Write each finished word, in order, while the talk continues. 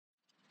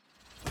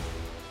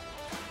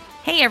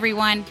Hey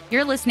everyone,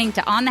 you're listening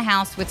to On the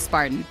House with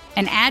Spartan,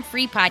 an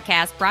ad-free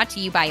podcast brought to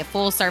you by a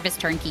full-service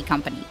turnkey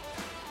company.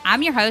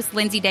 I'm your host,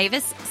 Lindsay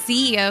Davis,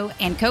 CEO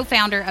and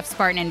co-founder of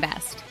Spartan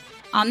Invest.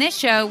 On this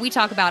show, we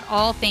talk about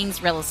all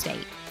things real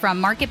estate,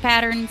 from market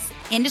patterns,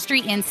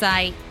 industry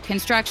insight,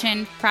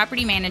 construction,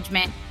 property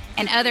management,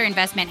 and other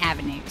investment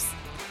avenues.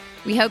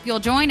 We hope you'll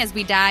join as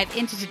we dive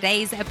into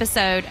today's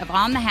episode of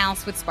On the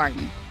House with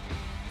Spartan.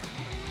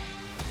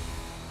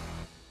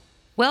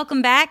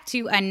 Welcome back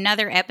to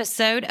another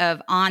episode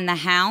of On the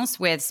House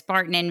with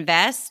Spartan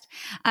Invest.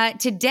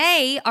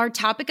 Today, our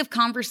topic of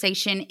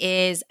conversation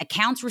is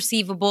accounts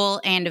receivable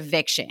and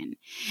eviction.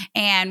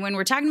 And when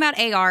we're talking about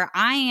AR,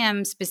 I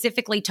am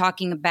specifically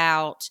talking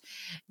about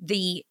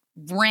the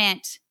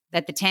rent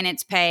that the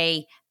tenants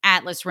pay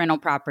Atlas Rental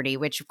Property,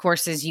 which of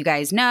course, as you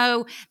guys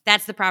know,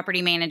 that's the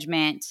property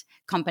management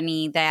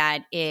company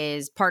that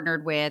is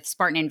partnered with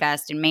Spartan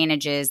Invest and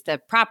manages the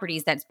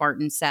properties that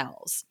Spartan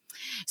sells.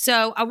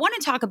 So I want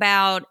to talk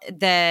about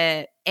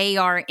the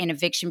AR and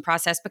eviction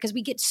process because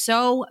we get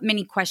so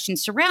many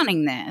questions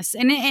surrounding this,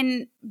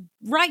 and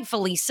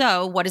rightfully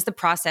so. What does the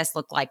process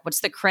look like?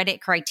 What's the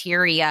credit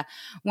criteria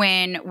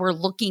when we're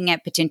looking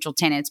at potential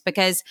tenants?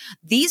 Because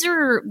these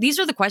are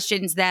the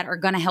questions that are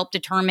going to help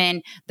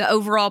determine the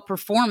overall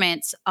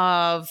performance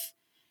of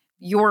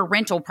your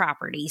rental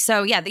property.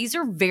 So yeah, these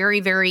are very,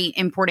 very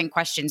important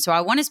questions. So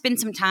I want to spend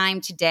some time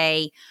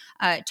today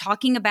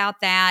talking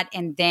about that.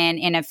 And then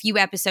in a few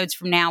episodes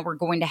from now, we're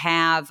going to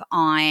have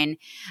on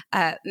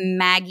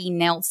Maggie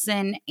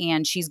Nelson,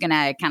 and she's going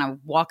to kind of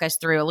walk us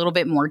through a little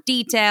bit more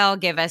detail,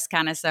 give us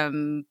kind of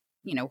some,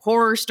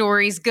 horror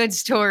stories, good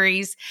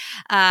stories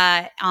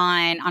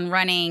on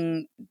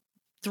running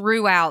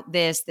throughout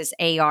this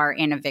AR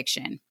and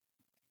eviction.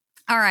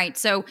 All right.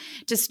 So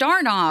to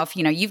start off,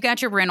 you've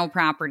got your rental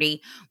property.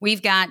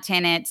 We've got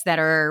tenants that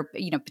are,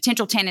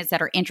 potential tenants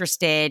that are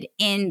interested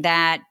in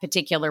that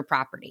particular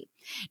property.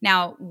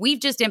 Now, we've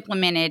just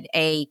implemented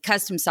a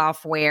custom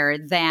software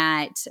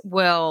that's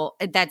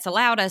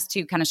allowed us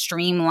to kind of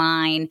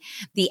streamline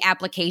the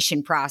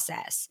application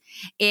process.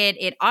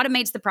 It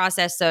automates the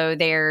process, so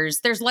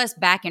there's less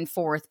back and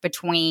forth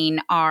between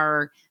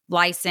our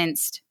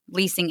licensed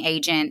leasing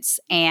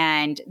agents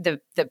and the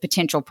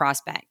potential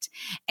prospect.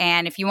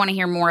 And if you want to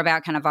hear more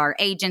about kind of our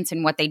agents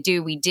and what they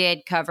do, we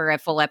did cover a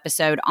full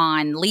episode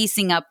on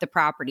leasing up the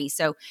property.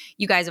 So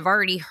you guys have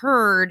already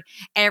heard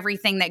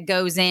everything that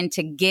goes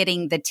into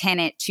getting the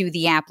tenant to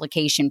the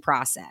application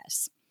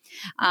process.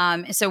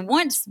 So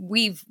once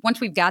we've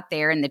got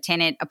there and the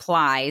tenant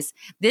applies,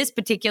 this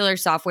particular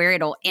software,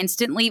 it'll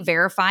instantly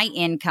verify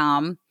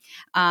income.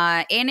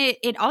 And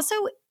it also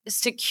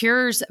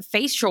secures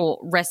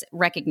facial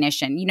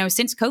recognition.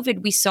 Since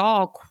COVID, we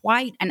saw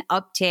quite an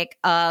uptick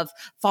of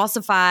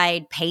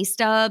falsified pay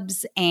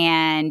stubs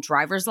and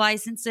driver's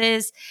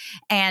licenses.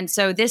 And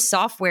so this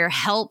software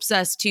helps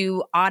us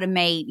to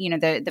automate,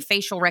 the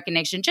facial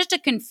recognition just to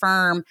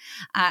confirm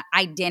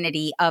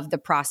identity of the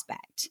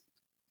prospect.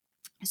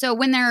 So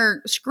when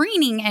they're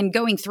screening and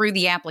going through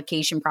the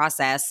application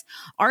process,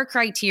 our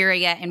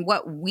criteria and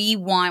what we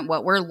want,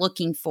 what we're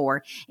looking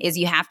for is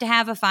you have to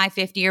have a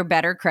 550 or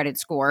better credit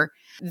score,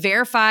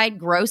 verified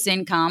gross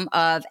income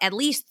of at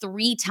least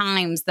 3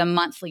 times the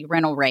monthly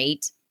rental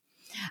rate.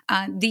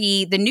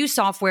 The new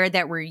software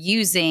that we're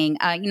using,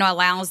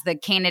 allows the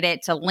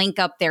candidate to link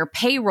up their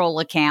payroll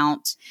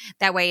account.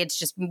 That way, it's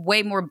just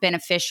way more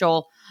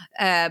beneficial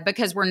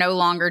because we're no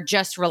longer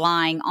just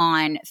relying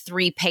on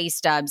 3 pay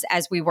stubs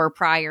as we were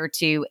prior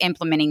to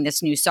implementing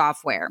this new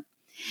software.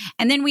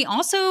 And then we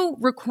also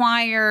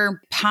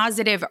require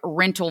positive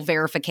rental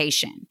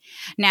verification.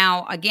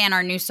 Now, again,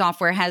 our new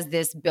software has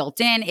this built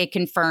in. It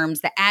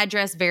confirms the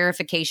address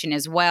verification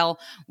as well.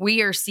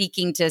 We are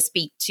seeking to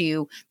speak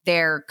to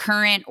their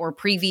current or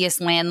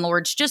previous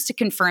landlords just to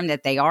confirm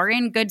that they are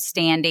in good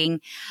standing.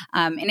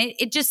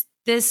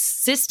 This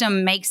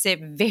system makes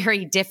it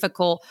very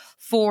difficult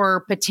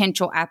for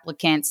potential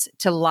applicants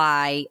to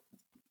lie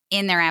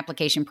in their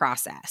application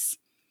process.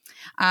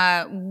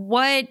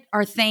 What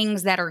are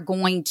things that are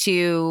going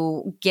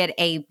to get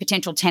a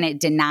potential tenant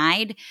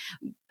denied?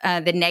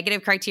 The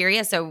negative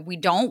criteria. So we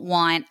don't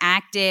want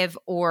active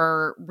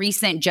or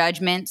recent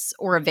judgments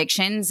or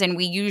evictions. And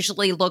we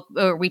usually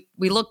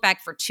we look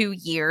back for 2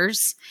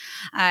 years.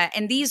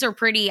 And these are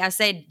I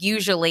said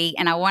usually,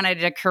 and I wanted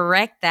to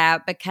correct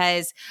that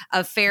because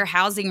of fair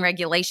housing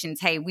regulations.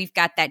 Hey, we've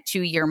got that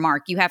 2-year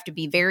mark. You have to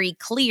be very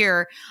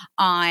clear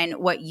on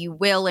what you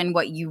will and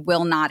what you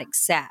will not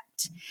accept.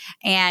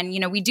 And,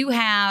 we do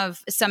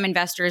have some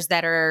investors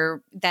that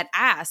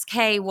ask,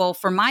 hey, well,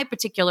 for my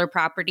particular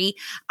property,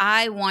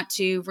 I want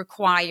to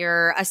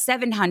require a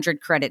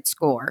 700 credit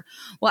score.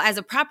 Well, as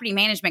a property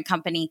management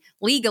company,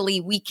 legally,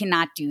 we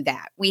cannot do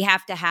that. We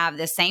have to have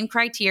the same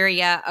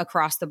criteria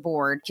across the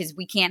board because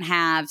we can't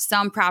have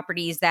some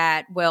properties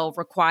that will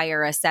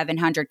require a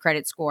 700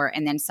 credit score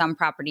and then some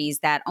properties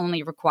that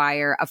only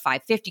require a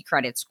 550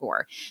 credit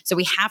score. So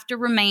we have to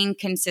remain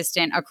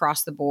consistent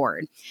across the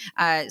board.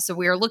 So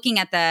we are looking looking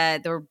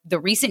at the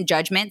recent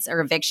judgments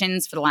or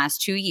evictions for the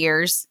last 2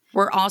 years.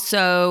 We're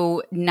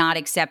also not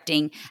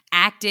accepting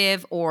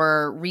active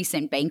or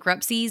recent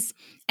bankruptcies.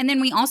 And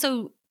then we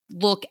also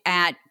look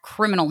at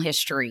criminal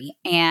history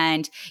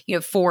and,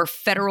 for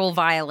federal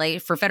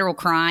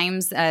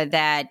crimes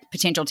that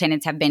potential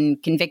tenants have been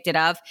convicted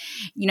of,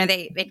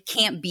 it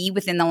can't be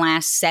within the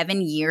last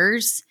 7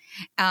 years,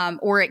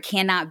 or it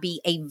cannot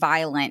be a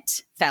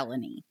violent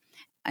felony.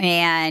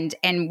 And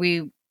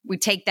we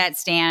take that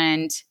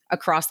stand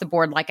across the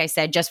board. Like I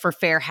said, just for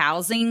fair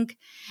housing,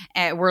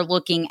 we're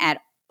looking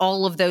at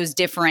all of those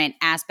different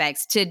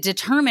aspects to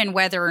determine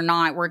whether or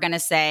not we're going to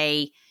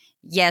say,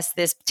 yes,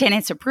 this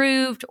tenant's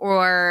approved,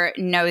 or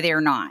no, they're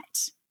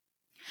not.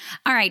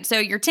 All right, so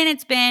your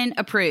tenant's been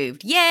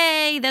approved.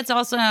 Yay, that's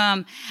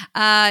awesome.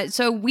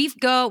 So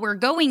we're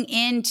going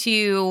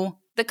into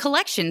the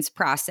collections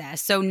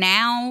process. So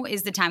now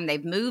is the time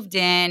they've moved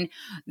in.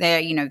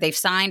 They've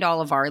signed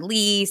all of our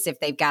lease. If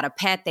they've got a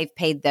pet, they've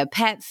paid the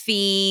pet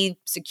fee,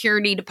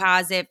 security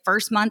deposit,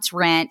 first month's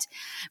rent.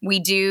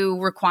 We do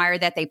require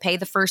that they pay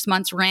the first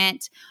month's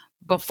rent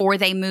before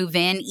they move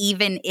in,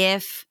 even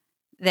if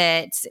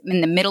that's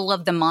in the middle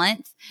of the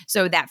month.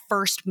 So that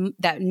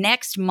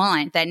next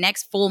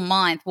full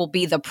month will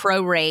be the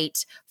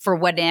prorate for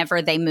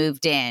whatever they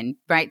moved in,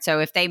 right? So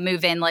if they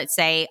move in, let's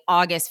say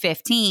August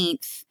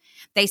 15th,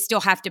 they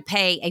still have to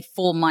pay a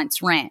full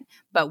month's rent,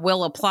 but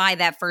we'll apply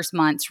that first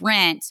month's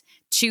rent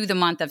to the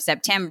month of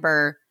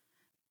September.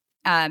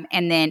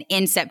 And then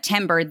in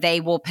September, they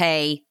will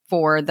pay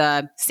for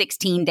the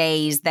 16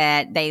 days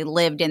that they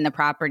lived in the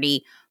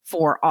property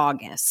for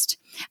August.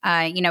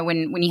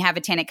 When you have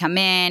a tenant come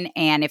in,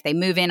 and if they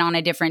move in on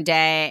a different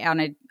day,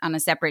 on a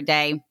separate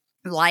day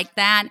like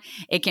that,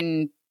 it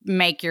can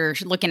make your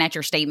looking at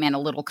your statement a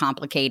little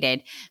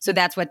complicated. So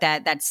that's what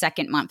that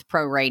second month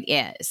prorate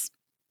is.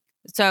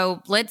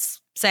 So let's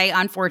say,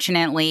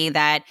 unfortunately,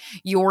 that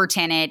your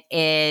tenant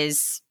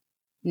is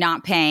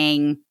not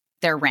paying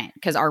their rent,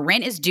 because our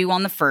rent is due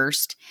on the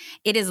 1st.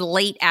 It is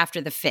late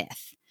after the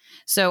 5th.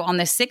 So on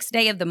the 6th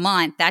day of the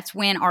month, that's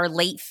when our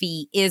late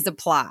fee is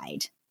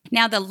applied.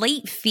 Now, the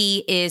late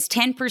fee is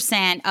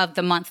 10% of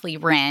the monthly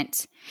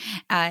rent,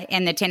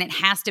 and the tenant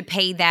has to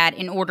pay that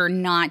in order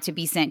not to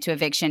be sent to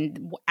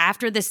eviction.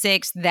 After the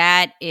 6th,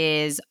 that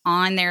is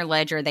on their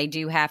ledger. They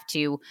do have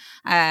to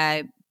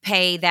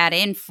pay that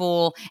in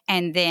full,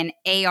 and then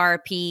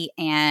ARP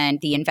and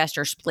the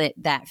investor split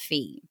that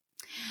fee.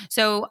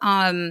 So,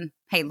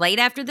 late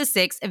after the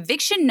 6th,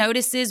 eviction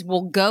notices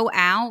will go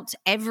out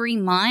every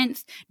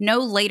month, no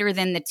later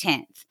than the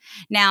 10th.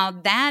 Now,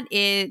 that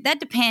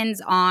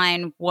depends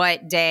on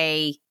what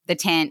day the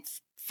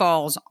 10th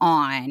falls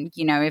on.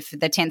 If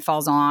the 10th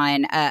falls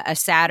on a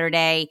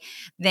Saturday,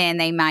 then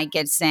they might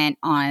get sent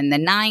on the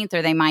 9th,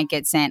 or they might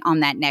get sent on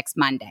that next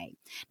Monday.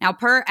 Now,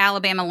 per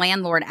Alabama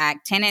Landlord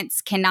Act,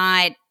 tenants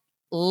cannot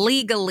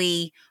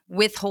legally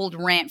withhold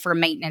rent for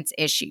maintenance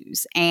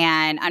issues.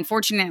 And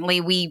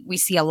unfortunately, we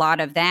see a lot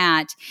of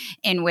that,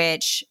 in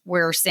which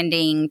we're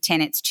sending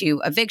tenants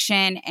to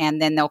eviction,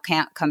 and then they'll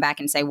come back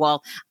and say,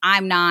 well,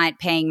 I'm not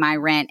paying my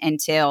rent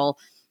until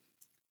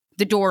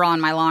the door on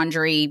my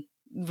laundry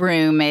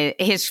room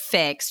is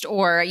fixed,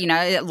 or,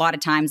 a lot of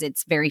times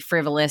it's very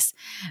frivolous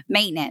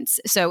maintenance.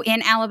 So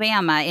in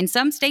Alabama, in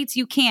some states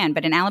you can,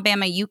 but in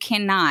Alabama you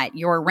cannot.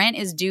 Your rent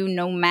is due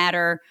no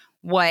matter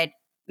what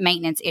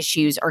maintenance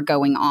issues are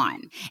going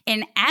on.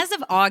 And as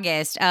of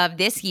August of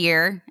this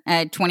year,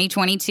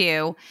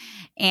 2022,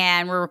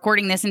 and we're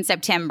recording this in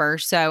September.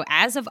 So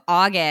as of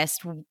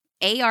August,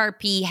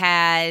 ARP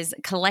has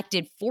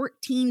collected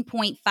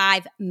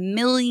 $14.5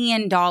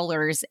 million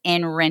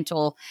in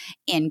rental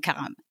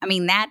income. I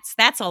mean,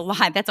 that's a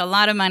lot. That's a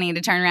lot of money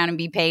to turn around and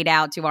be paid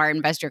out to our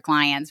investor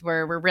clients.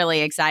 We're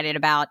really excited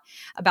about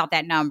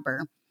that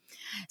number.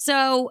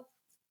 So,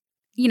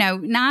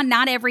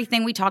 not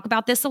everything, we talk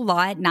about this a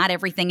lot, not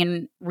everything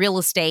in real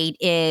estate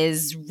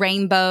is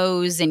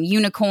rainbows and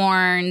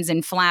unicorns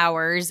and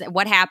flowers.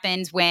 What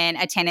happens when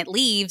a tenant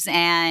leaves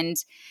and,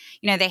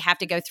 they have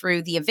to go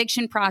through the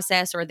eviction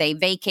process, or they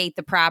vacate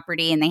the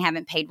property and they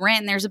haven't paid rent,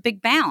 and there's a big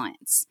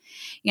balance.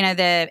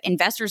 The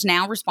investor's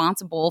now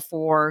responsible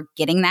for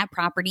getting that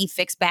property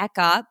fixed back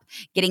up,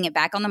 getting it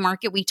back on the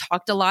market. We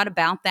talked a lot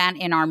about that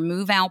in our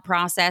move out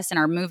process and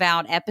our move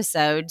out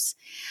episodes.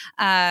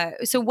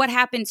 So what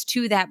happens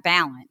to that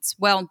balance?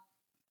 Well,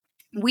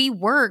 we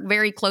work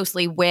very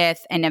closely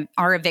with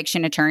our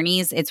eviction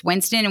attorneys. It's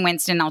Winston and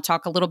Winston. I'll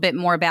talk a little bit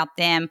more about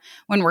them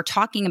when we're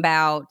talking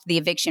about the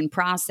eviction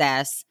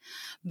process.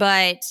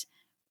 But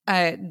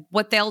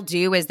what they'll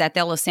do is that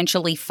they'll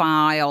essentially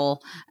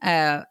file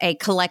a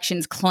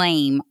collections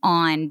claim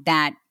on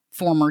that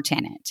former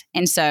tenant.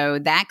 And so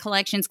that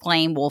collections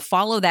claim will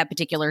follow that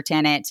particular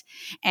tenant.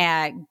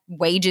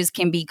 Wages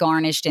can be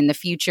garnished in the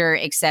future,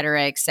 et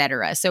cetera, et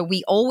cetera. So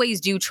we always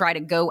do try to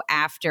go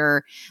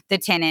after the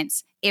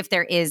tenants if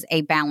there is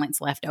a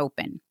balance left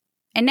open.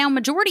 And now,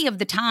 majority of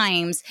the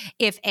times,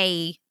 if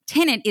a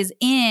tenant is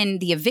in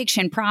the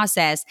eviction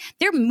process,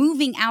 they're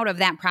moving out of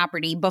that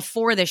property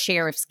before the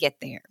sheriffs get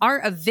there.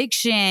 Our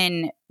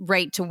eviction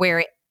rate to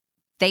where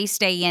they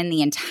stay in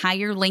the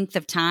entire length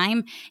of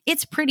time,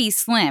 it's pretty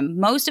slim.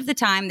 Most of the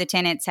time, the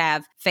tenants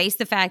have faced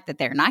the fact that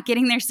they're not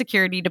getting their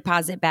security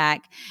deposit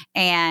back,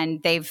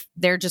 and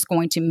they're just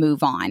going to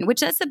move on, which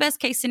that's the best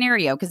case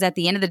scenario, because at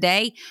the end of the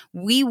day,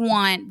 we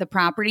want the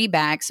property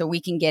back so we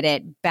can get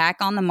it back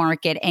on the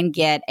market and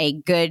get a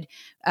good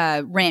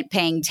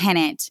rent-paying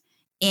tenant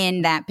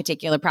in that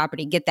particular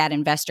property, get that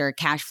investor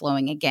cash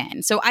flowing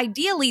again. So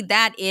ideally,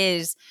 that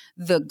is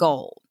the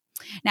goal.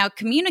 Now,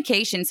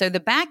 communication, so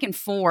the back and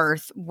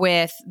forth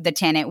with the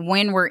tenant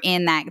when we're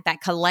in that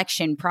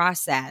collection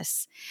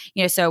process,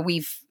 so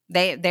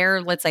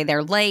let's say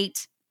they're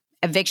late,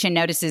 eviction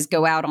notices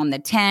go out on the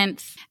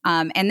 10th,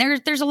 and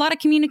there's a lot of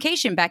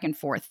communication back and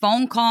forth,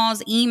 phone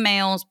calls,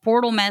 emails,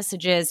 portal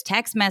messages,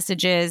 text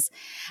messages.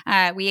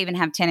 We even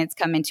have tenants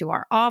come into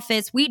our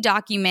office. We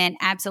document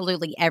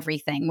absolutely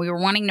everything. We were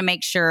wanting to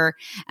make sure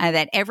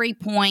that every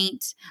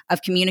point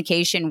of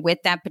communication with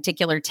that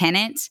particular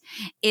tenant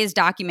is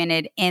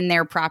documented in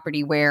their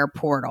PropertyWare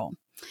portal.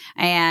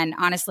 And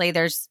honestly,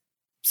 there's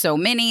so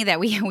many that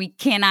we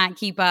cannot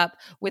keep up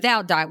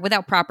without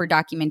proper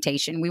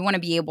documentation. We want to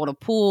be able to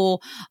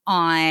pull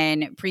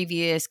on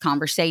previous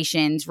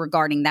conversations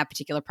regarding that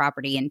particular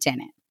property and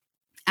tenant.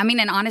 I mean,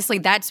 and honestly,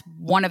 that's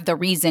one of the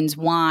reasons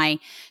why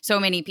so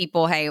many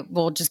people,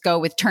 we'll just go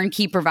with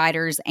turnkey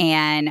providers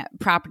and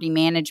property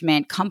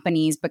management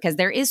companies, because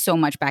there is so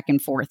much back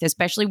and forth,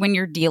 especially when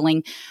you're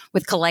dealing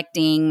with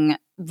collecting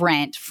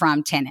rent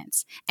from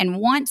tenants. And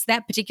once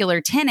that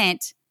particular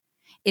tenant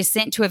is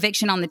sent to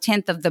eviction on the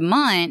 10th of the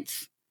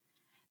month,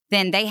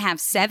 then they have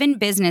 7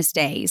 business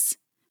days.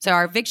 So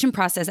our eviction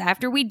process,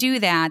 after we do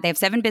that, they have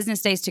 7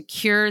 business days to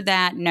cure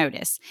that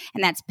notice.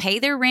 And that's pay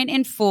their rent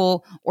in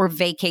full or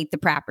vacate the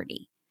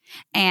property.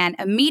 And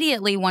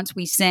immediately once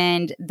we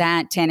send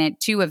that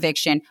tenant to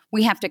eviction,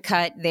 we have to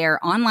cut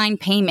their online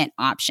payment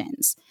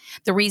options.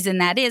 The reason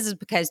that is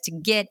because to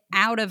get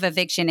out of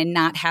eviction and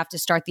not have to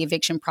start the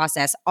eviction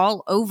process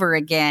all over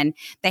again,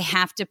 they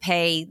have to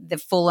pay the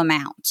full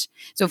amount.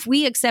 So if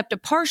we accept a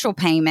partial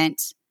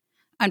payment,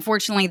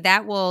 unfortunately,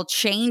 that will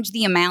change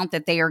the amount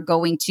that they are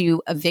going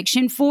to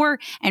eviction for,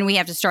 and we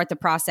have to start the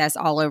process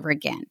all over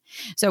again.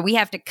 So we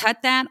have to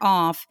cut that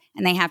off,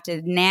 and they have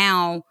to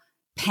now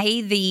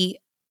pay the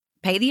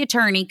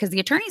attorney, because the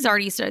attorney's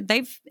already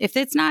if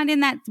it's not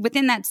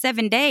within that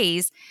 7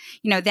 days,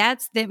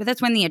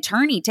 that's when the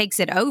attorney takes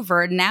it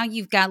over. Now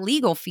you've got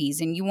legal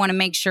fees, and you want to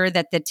make sure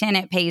that the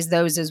tenant pays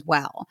those as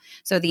well,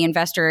 so the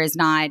investor is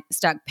not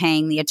stuck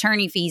paying the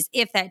attorney fees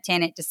if that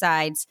tenant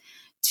decides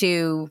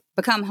to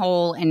become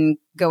whole and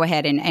go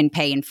ahead and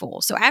pay in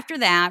full. So after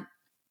that,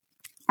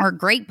 our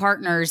great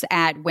partners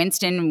at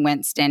Winston &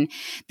 Winston,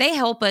 they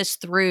help us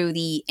through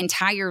the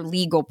entire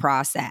legal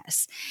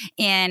process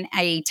in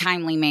a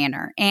timely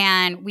manner.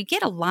 And we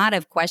get a lot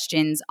of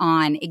questions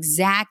on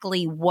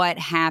exactly what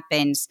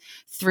happens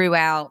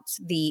throughout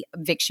the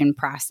eviction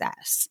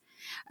process.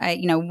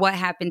 What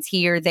happens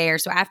here, there.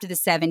 So after the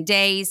 7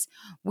 days,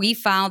 we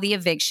file the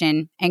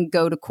eviction and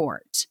go to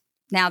court.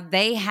 Now,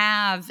 they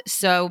have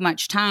so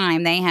much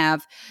time. They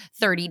have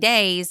 30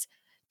 days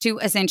to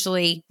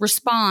essentially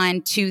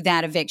respond to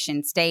that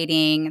eviction,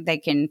 stating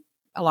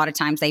a lot of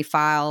times they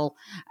file,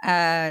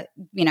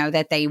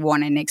 that they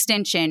want an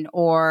extension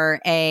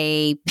or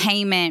a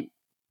payment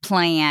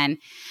plan.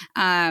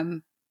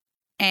 And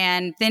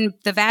then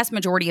the vast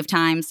majority of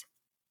times,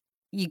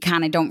 you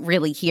kind of don't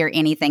really hear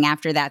anything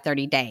after that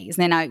 30 days.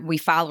 Then we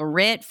file a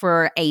writ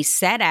for a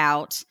set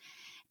out,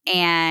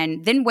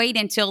 and then wait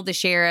until the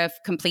sheriff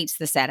completes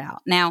the set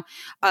out. Now,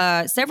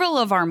 several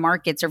of our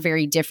markets are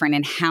very different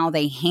in how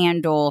they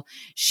handle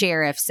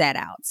sheriff set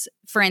outs.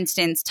 For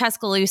instance,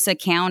 Tuscaloosa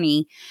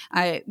County,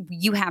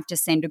 you have to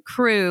send a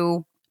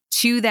crew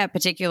to that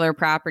particular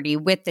property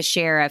with the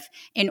sheriff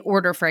in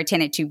order for a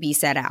tenant to be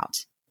set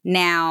out.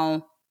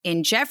 Now,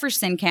 in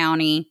Jefferson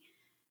County,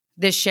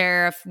 the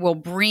sheriff will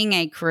bring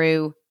a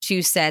crew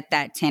to set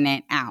that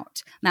tenant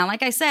out. Now,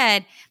 like I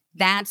said,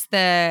 that's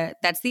the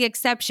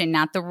exception,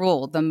 not the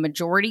rule. The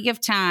majority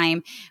of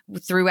time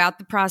throughout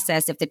the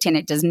process, if the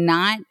tenant does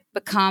not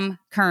become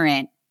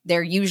current,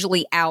 they're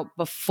usually out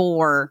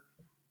before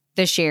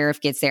the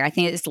sheriff gets there. I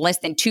think it's less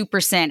than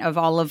 2% of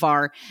all of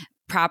our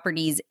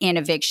properties in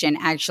eviction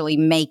actually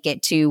make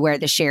it to where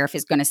the sheriff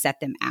is going to set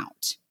them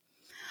out.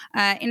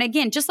 And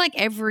again, just like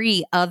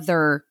every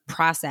other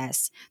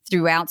process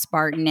throughout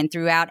Spartan and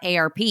throughout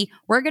ARP,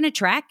 we're going to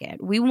track it.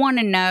 We want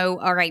to know,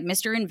 all right,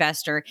 Mr.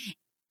 Investor,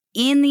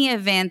 in the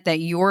event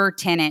that your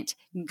tenant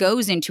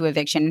goes into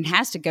eviction and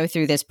has to go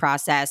through this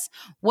process,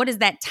 what does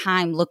that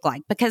time look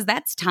like? Because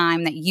that's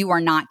time that you are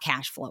not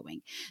cash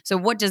flowing. So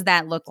what does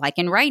that look like?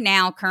 And right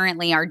now,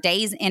 currently, our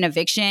days in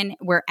eviction,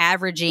 we're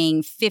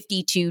averaging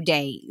 52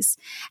 days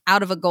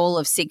out of a goal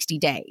of 60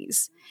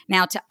 days.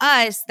 Now, to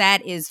us,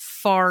 that is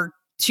far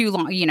too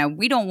long.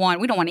 We don't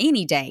want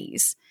any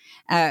days.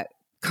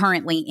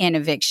 currently in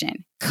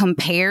eviction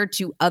compared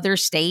to other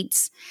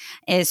states,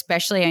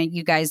 especially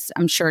you guys,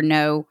 I'm sure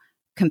know,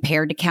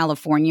 compared to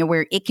California,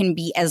 where it can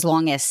be as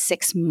long as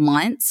 6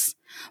 months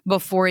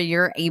before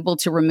you're able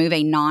to remove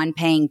a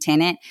non-paying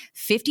tenant.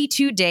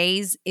 52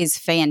 days is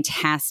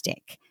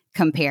fantastic.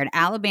 Compared,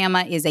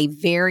 Alabama is a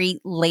very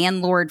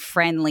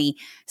landlord-friendly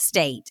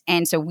state.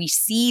 And so we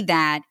see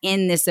that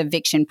in this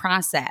eviction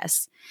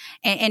process.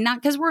 And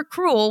not because we're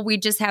cruel, we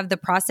just have the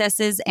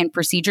processes and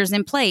procedures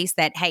in place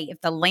that, hey,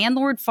 if the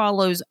landlord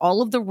follows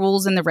all of the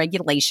rules and the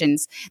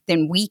regulations,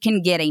 then we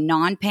can get a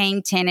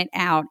non-paying tenant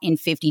out in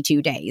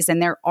 52 days.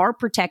 And there are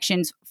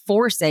protections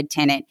for said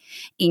tenant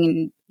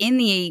in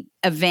the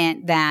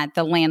event that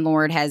the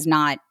landlord has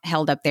not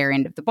held up their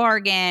end of the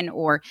bargain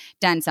or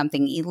done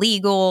something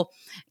illegal,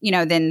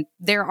 then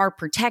there are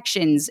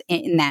protections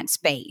in that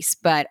space.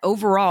 But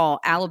overall,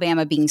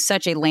 Alabama being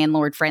such a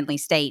landlord-friendly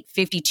state,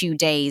 52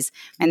 days,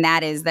 and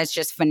that's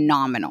just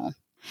phenomenal.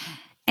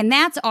 And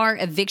that's our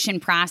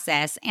eviction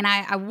process. And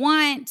I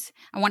want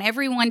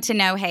everyone to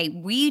know, hey,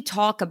 we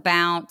talk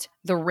about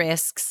the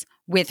risks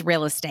with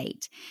real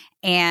estate.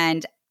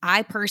 And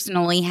I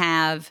personally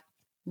have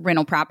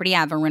rental property. I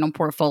have a rental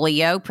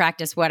portfolio,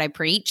 practice what I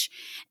preach.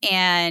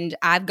 And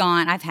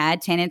I've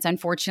had tenants,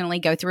 unfortunately,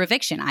 go through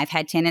eviction. I've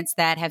had tenants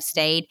that have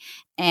stayed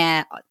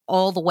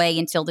all the way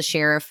until the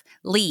sheriff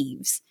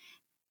leaves.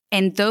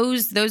 And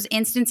those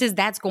instances,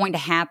 that's going to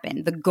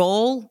happen. The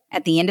goal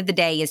at the end of the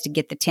day is to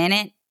get the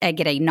tenant,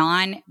 get a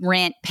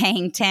non-rent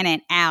paying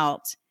tenant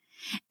out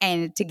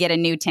and to get a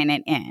new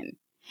tenant in.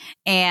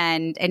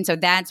 And so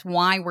that's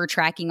why we're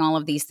tracking all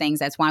of these things.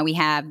 That's why we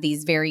have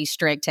these very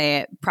strict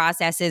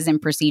processes and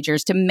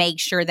procedures to make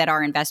sure that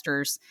our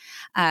investors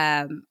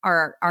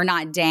are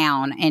not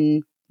down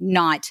and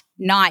not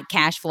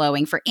cash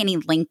flowing for any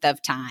length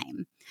of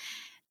time.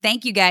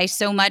 Thank you guys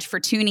so much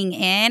for tuning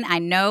in. I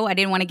know I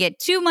didn't want to get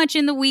too much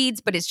in the weeds,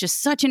 but it's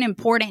just such an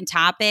important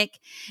topic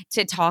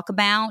to talk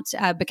about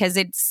because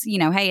it's,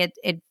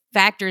 it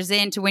factors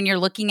into when you're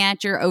looking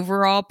at your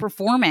overall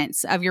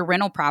performance of your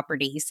rental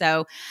property.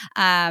 So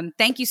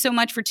thank you so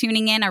much for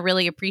tuning in. I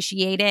really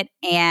appreciate it.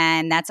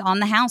 And that's On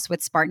the House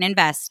with Spartan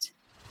Invest.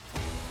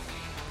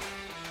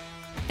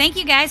 Thank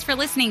you guys for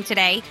listening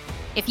today.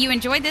 If you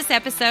enjoyed this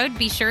episode,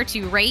 be sure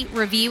to rate,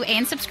 review,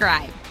 and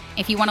subscribe.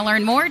 If you want to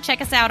learn more,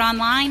 check us out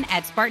online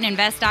at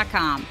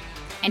SpartanInvest.com.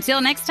 Until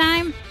next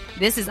time,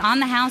 this is On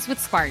the House with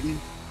Spartan.